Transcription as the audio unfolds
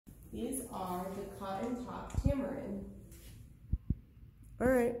These are the cotton top tamarind. All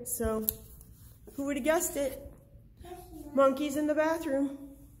right, so who would have guessed it? Monkeys in the bathroom.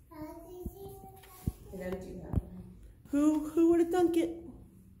 And empty that. Who would have thunk it?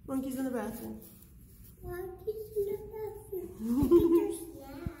 Monkeys in the bathroom. Monkeys in the bathroom. There's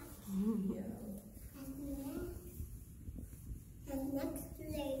snacks. Yeah. And next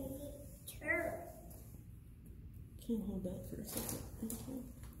lady, turtle. Can you hold that for a second? Okay.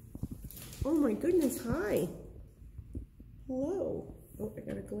 Oh my goodness, hi. Hello. Oh, I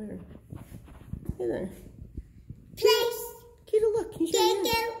got a glare. Hey there. Place. Kita, look. He's right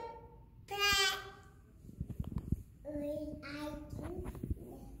here.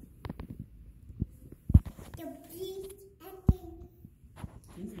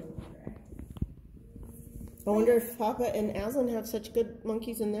 I wonder if Papa and Aslan have such good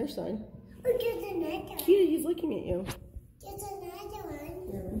monkeys in their side. Oh, there's another one. Kita, he's looking at you. There's another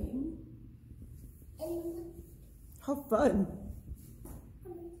one. And How fun.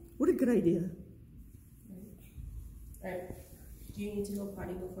 What a good idea. Alright. Do you need to go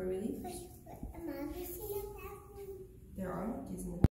potty before we leave? Monkeys in the bathroom. There are monkeys in the